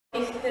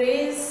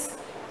P3s,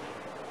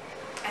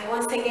 I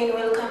once again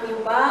welcome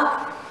you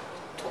back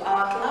to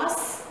our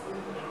class.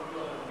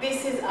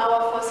 This is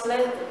our first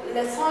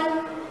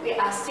lesson. We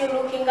are still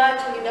looking at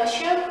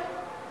leadership.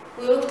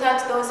 We looked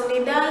at those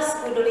leaders,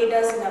 good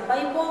leaders in the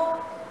Bible.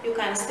 You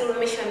can still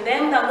mention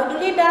them. The good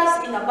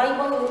leaders in the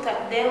Bible, we looked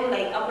at them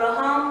like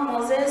Abraham,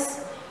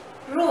 Moses,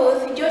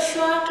 Ruth,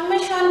 Joshua, to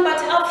mention but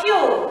a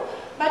few.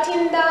 But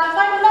in the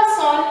third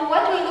lesson,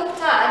 what we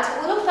looked at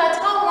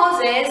how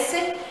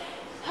Moses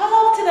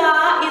helped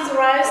the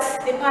Israelites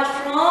depart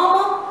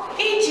from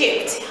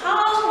Egypt.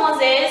 How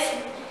Moses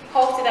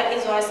helped the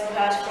Israelites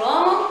depart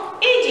from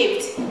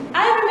Egypt.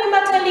 I remember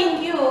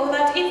telling you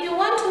that if you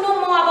want to know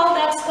more about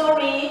that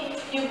story,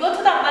 you go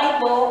to the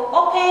Bible,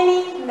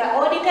 open the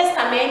Old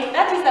Testament,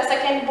 that is the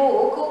second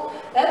book.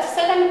 That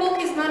second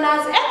book is known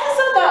as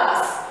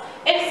Exodus.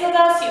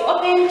 Exodus, you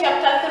open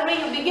chapter 3,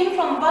 you begin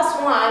from verse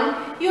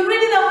 1, you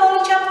read the whole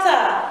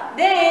chapter.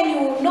 Then you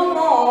will know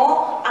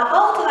more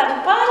about the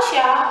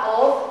departure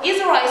of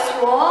Israelites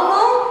from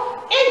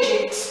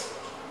Egypt.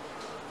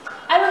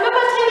 I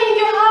remember telling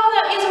you how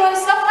the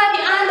Israelites suffered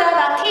under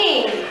the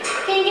King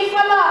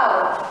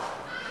Pharaoh.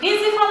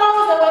 These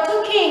Pharaohs, there were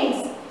two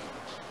kings.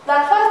 The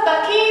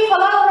king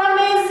Pharaoh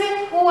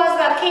Ramses, who was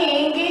the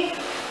king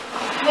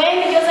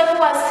when Joseph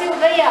was still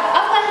there.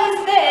 After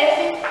his death,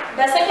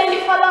 the second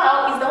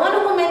Pharaoh is the one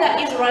who made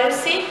the Israelites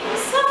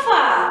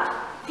suffer.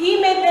 He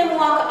made them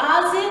work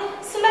as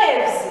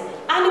slaves.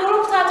 And we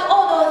looked at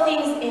all those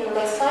things in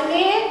lesson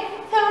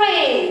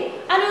 3.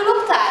 And we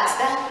looked at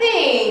the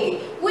thing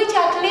which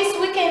at least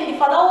weakened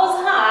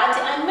Pharaoh's heart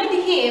and made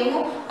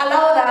him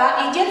allow the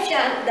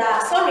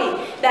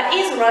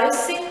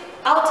Israelites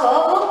out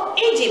of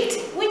Egypt.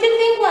 Which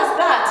thing was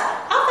that?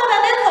 After the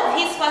death of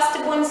his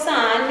firstborn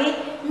son,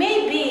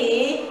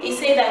 maybe he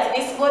said that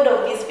this God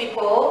of these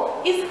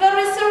people is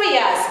very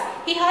serious.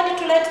 He had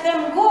to let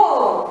them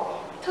go.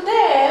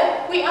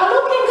 Today, we are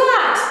looking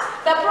at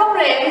the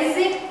problems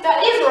the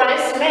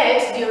Israelites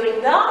met during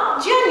the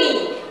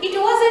journey. It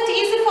wasn't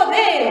easy for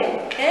them.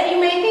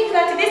 You may think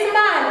that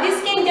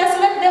this king just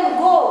let them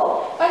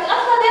go. But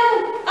after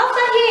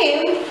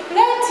him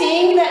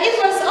letting the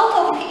Israelites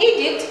out of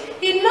Egypt,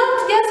 he did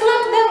not just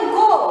let them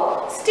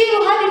go.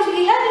 Still,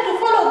 he had to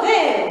follow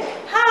them.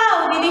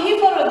 How did he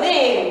follow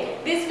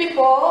them? These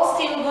people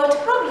still got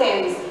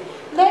problems.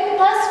 Let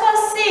us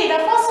first see the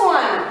first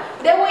one.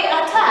 They were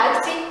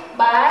attacked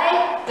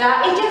by the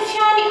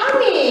Egyptian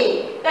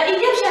army. The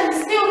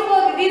Egyptians still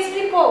fought these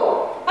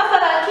people. After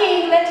the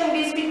king letting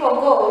these people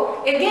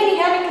go, again he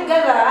had to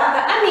gather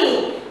the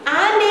army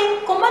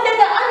and commanded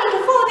the army to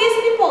follow these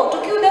people, to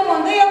kill them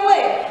on their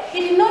way.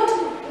 He did not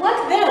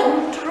want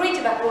them to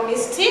reach the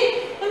promised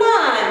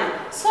land.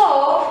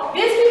 So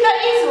these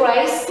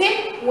Israelites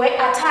were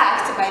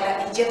attacked by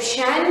the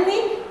Egyptian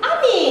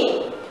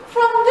army.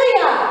 From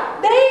there,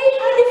 they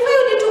had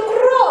failed to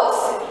cross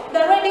the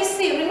Red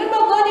Sea. Remember,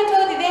 God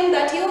told them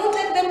that He will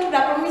take them to the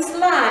promised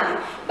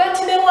land. But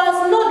there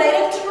was no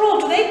direct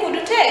route they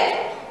could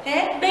take.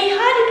 They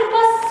had to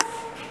pass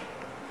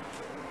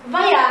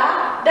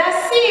via the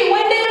sea.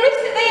 When they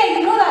reached there,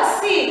 you know the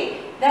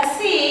sea. The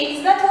sea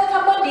is that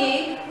water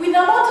body with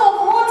a lot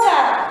of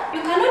water.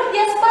 You cannot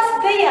just pass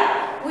there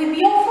with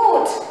your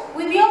foot,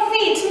 with your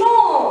feet.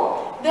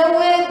 No. They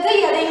were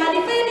there. They had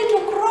failed to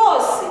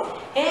cross.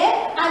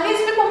 And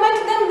these people met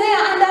them there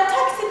and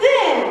attacked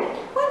them.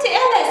 What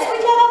else?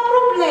 Which other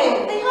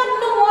problem? They had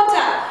no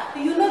water.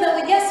 You know, they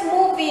were just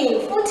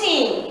moving,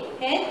 footing.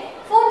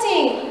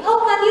 Footing. How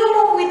can you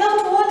move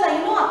without water?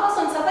 You know, a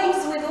person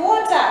survives with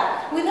water.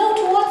 Without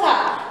water,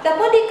 the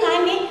body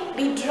can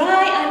be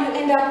dry and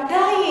you end up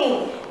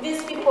dying.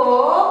 These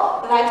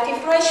people liked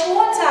fresh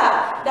water.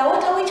 The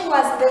water which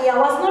was there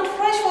was not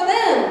fresh for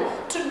them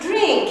to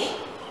drink.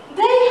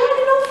 They had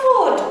no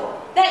food.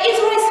 The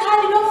Israelites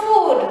had no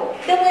food.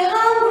 They were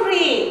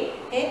hungry.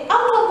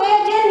 Out of their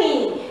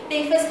journey,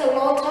 they faced a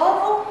lot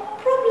of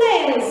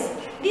problems.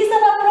 These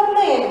are the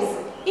problems.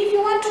 If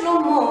you want to know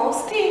more,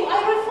 still, I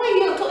refer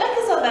you to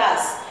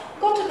Exodus.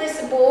 Go to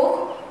this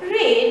book,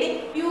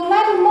 read, you will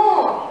learn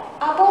more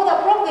about the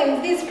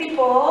problems these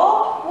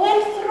people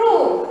went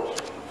through.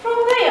 From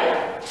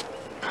there,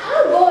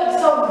 how God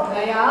solved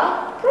their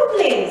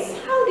problems.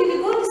 How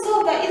did God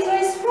solve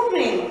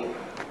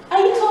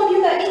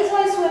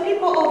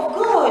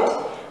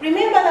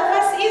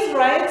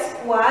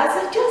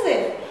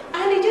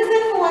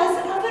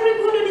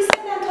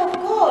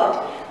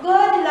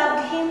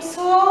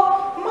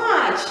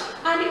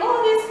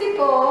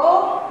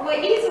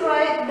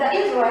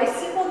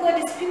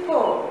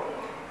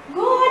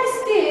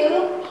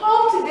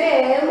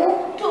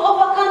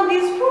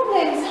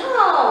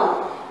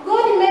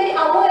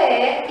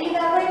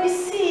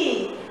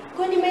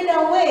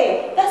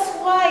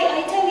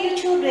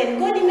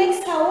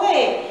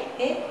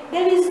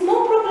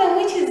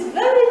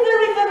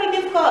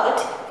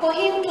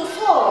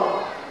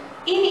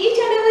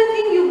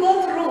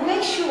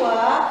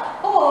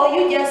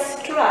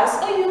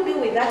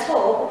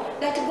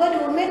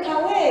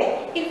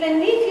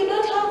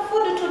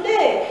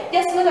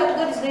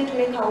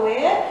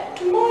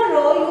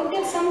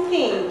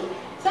something.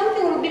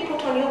 Something will be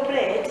put on your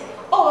plate,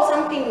 or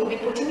something will be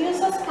put in your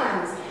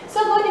saucepans.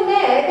 So God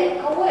made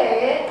a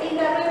way in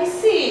the Red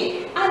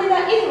Sea, and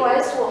the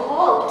Israelites were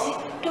helped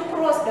to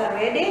cross the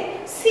Red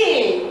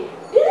Sea.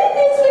 Didn't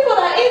these people,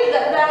 the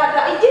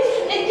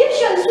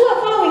Egyptians who were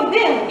following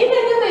them,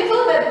 even though they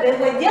thought that they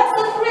were just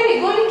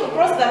afraid going to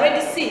cross the Red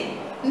Sea?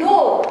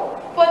 No.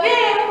 For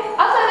them,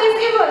 after these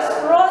Israelites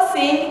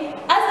crossing,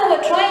 as they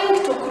were trying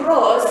to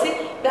cross,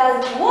 the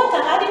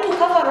water had to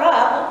cover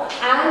up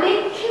and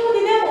it killed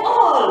them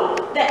all.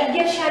 The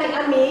Egyptian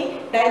army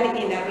died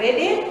in the Red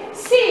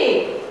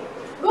Sea.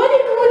 God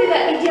killed the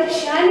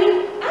Egyptian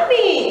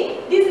army.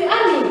 The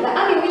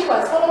army which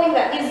was following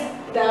the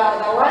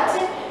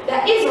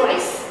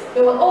Israelites,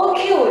 they were all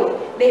killed.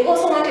 They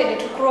also wanted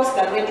to cross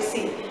the Red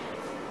Sea.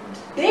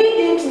 They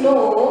didn't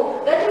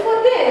know that for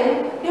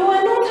them, they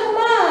were not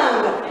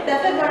among the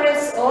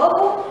favorites of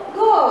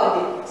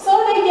God. So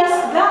they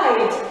just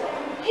died.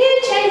 He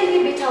changed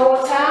the bitter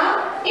water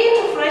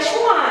into fresh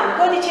one.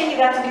 God changed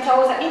that bitter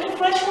water into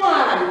fresh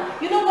one.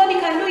 You know, God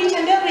can do each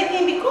and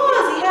everything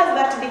because He has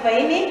that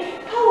divine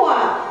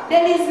power.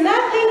 There is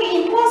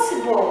nothing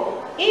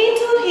impossible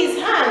into His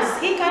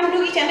hands. He can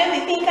do each and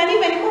everything. He can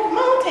even move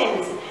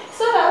mountains.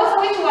 So the water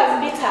which was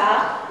bitter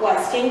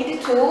was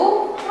changed to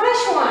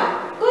fresh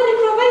one. God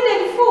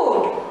provided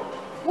food.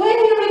 When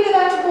you read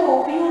that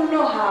book, you will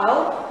know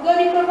how God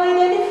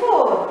provided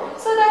food.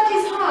 So that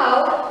is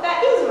how the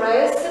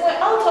Israelites were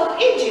out of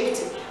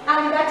Egypt.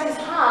 And that is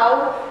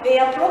how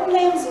their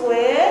problems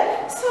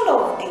were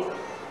solved.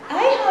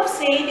 I have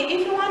said,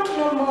 if you want to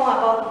know more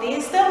about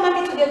this, don't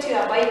remember to get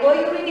your Bible.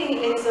 You're reading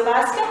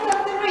Exodus chapter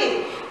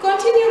 3.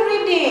 Continue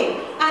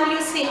reading, and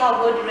you see how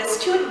God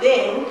rescued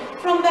them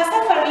from the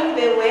suffering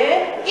they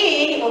were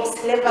in of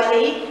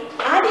slavery,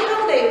 and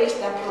how they reached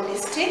the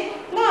promised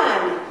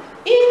land.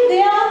 If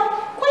there are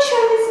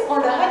questions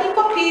on the hard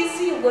copies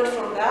you got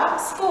from the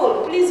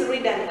school, please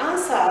read and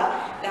answer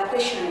the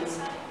questions.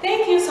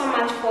 Thank you so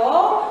much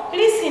for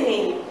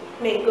listening.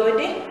 May God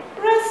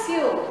bless